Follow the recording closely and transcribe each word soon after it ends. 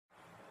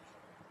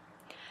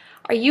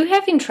Are you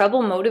having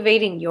trouble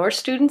motivating your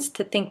students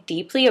to think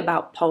deeply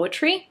about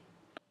poetry?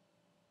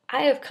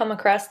 I have come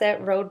across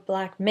that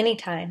roadblock many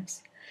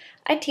times.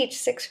 I teach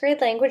 6th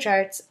grade language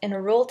arts in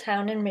a rural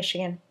town in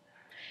Michigan.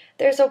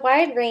 There's a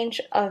wide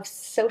range of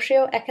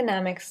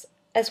socioeconomics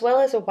as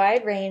well as a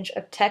wide range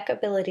of tech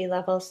ability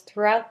levels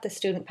throughout the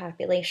student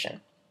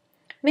population.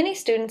 Many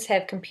students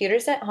have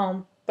computers at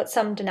home, but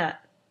some do not.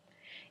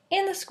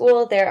 In the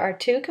school, there are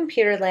 2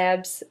 computer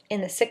labs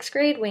in the 6th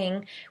grade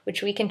wing,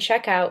 which we can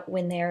check out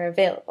when they are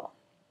available.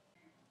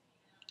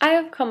 I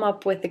have come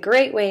up with a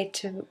great way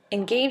to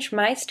engage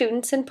my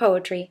students in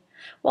poetry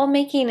while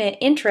making it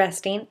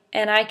interesting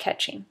and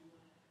eye-catching.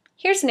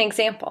 Here's an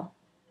example.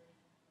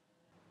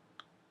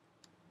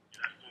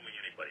 You're not fooling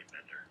anybody,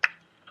 Bender.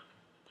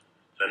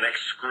 The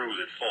next screw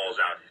that falls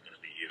out is going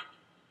to be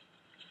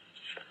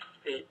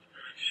you.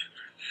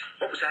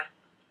 What was that?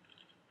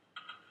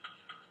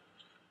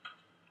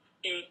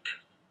 Eat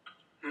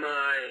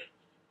my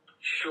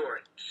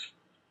shorts.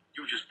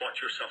 You just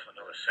bought yourself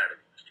another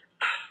Saturday, mister.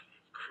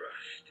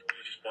 Crushed.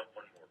 You just bought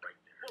one more right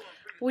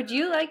there. Would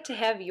you like to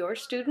have your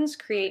students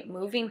create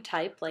moving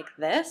type like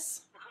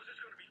this?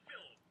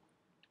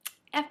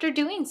 After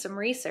doing some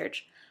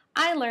research,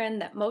 I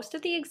learned that most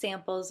of the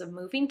examples of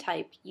moving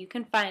type you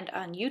can find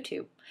on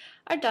YouTube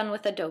are done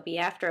with Adobe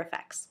After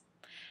Effects.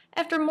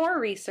 After more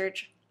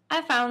research,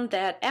 I found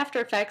that After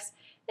Effects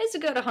is a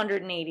good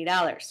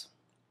 $180.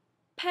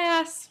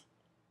 Pass.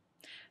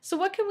 So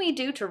what can we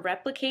do to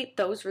replicate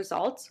those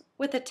results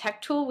with a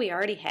tech tool we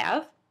already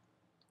have?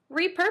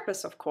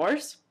 Repurpose, of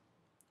course.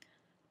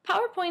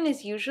 PowerPoint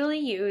is usually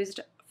used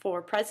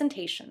for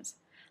presentations.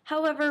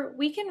 However,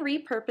 we can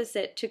repurpose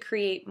it to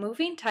create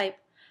moving type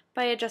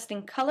by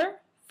adjusting color,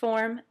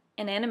 form,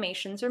 and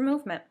animations or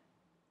movement.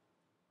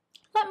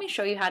 Let me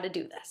show you how to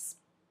do this.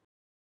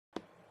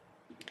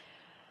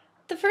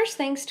 The first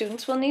thing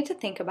students will need to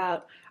think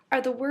about are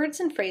the words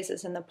and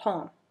phrases in the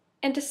poem,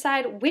 and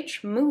decide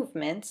which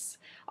movements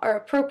are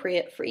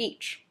appropriate for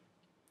each.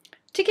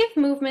 To give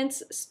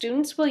movements,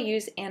 students will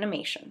use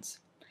animations.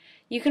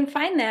 You can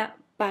find that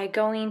by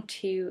going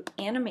to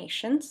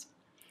Animations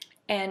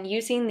and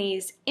using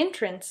these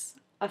entrance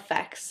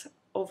effects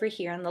over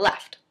here on the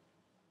left.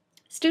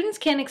 Students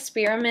can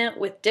experiment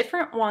with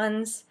different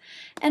ones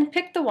and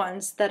pick the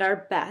ones that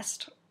are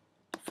best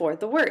for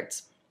the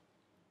words.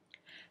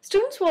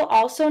 Students will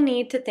also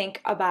need to think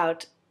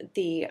about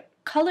the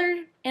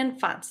color and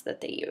fonts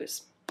that they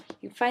use.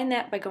 You find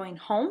that by going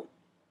home.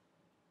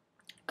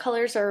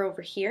 Colors are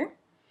over here,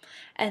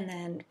 and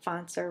then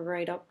fonts are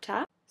right up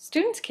top.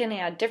 Students can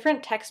add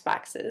different text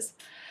boxes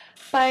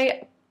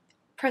by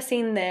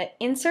pressing the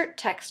Insert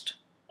Text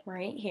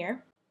right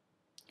here.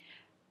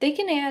 They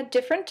can add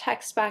different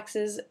text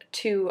boxes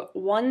to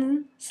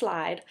one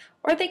slide,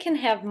 or they can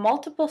have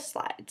multiple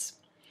slides.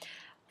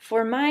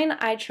 For mine,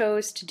 I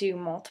chose to do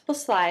multiple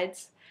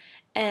slides,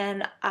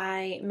 and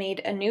I made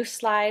a new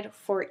slide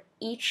for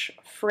each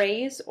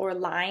phrase or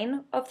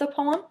line of the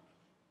poem.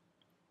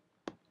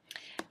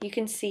 You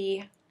can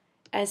see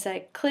as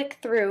I click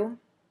through,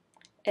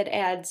 it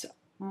adds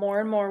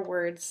more and more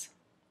words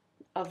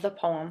of the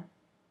poem.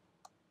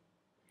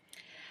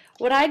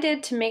 What I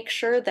did to make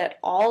sure that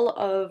all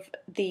of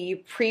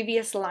the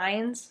previous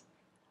lines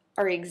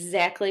are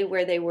exactly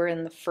where they were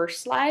in the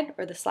first slide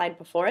or the slide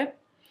before it,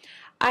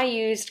 I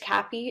used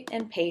copy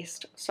and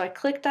paste. So I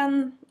clicked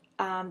on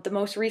the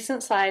most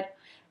recent slide,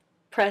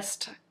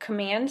 pressed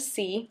Command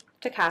C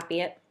to copy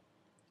it,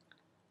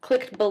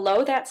 clicked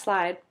below that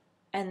slide,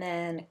 and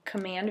then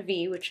Command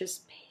V, which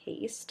is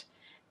paste,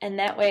 and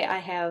that way I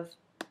have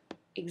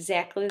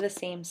exactly the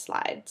same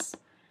slides,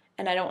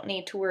 and I don't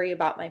need to worry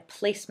about my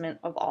placement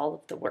of all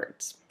of the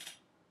words.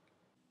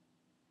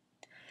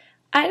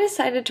 I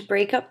decided to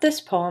break up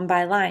this poem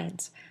by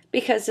lines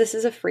because this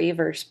is a free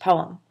verse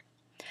poem.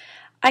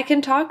 I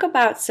can talk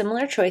about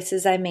similar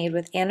choices I made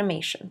with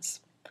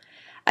animations.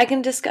 I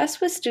can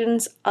discuss with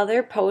students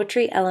other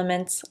poetry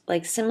elements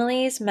like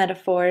similes,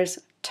 metaphors,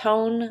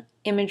 tone,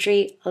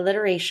 imagery,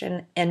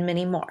 alliteration, and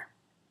many more.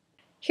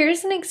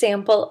 Here's an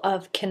example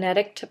of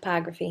kinetic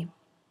typography.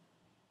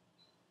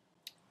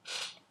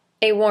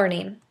 A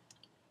warning.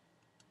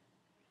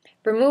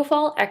 Remove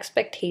all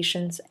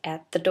expectations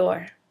at the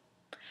door.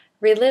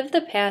 Relive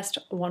the past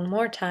one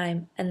more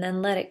time and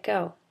then let it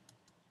go.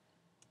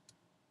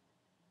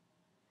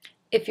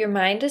 If your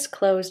mind is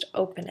closed,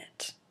 open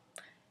it.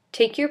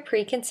 Take your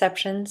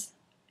preconceptions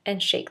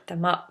and shake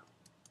them up.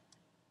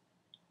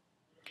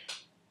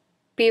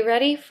 Be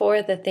ready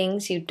for the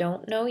things you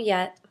don't know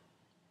yet.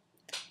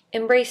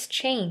 Embrace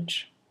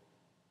change.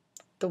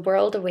 The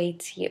world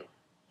awaits you.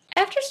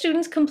 After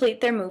students complete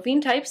their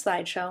moving type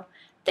slideshow,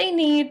 they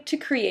need to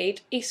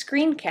create a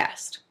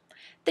screencast.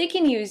 They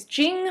can use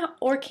Jing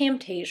or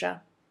Camtasia.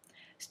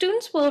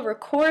 Students will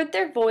record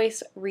their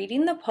voice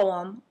reading the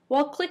poem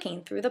while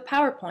clicking through the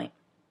PowerPoint.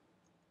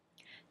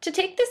 To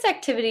take this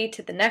activity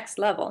to the next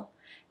level,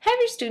 have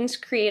your students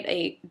create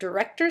a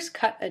director's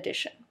cut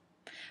edition,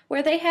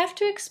 where they have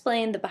to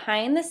explain the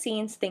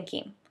behind-the-scenes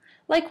thinking,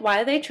 like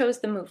why they chose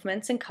the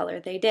movements and color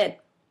they did.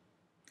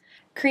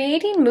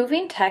 Creating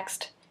moving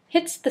text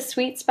hits the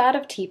sweet spot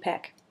of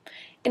TPAC.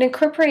 It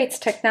incorporates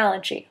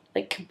technology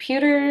like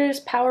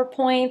computers,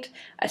 PowerPoint,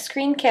 a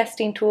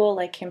screencasting tool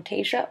like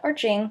Camtasia or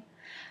Jing,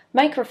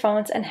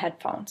 microphones, and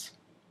headphones.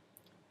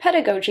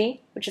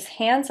 Pedagogy, which is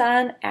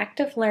hands-on,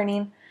 active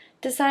learning,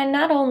 designed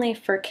not only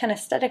for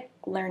kinesthetic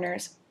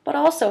learners, but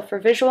also for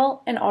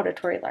visual and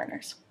auditory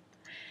learners.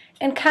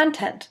 And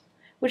content,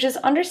 which is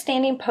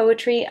understanding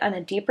poetry on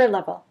a deeper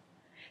level.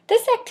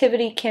 This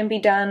activity can be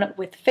done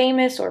with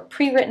famous or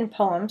pre-written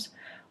poems,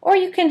 or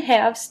you can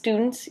have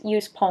students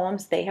use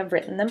poems they have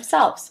written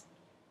themselves.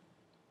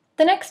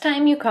 The next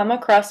time you come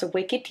across a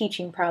wicked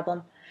teaching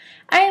problem,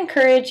 I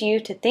encourage you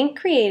to think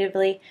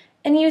creatively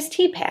and use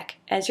TPAC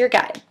as your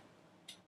guide.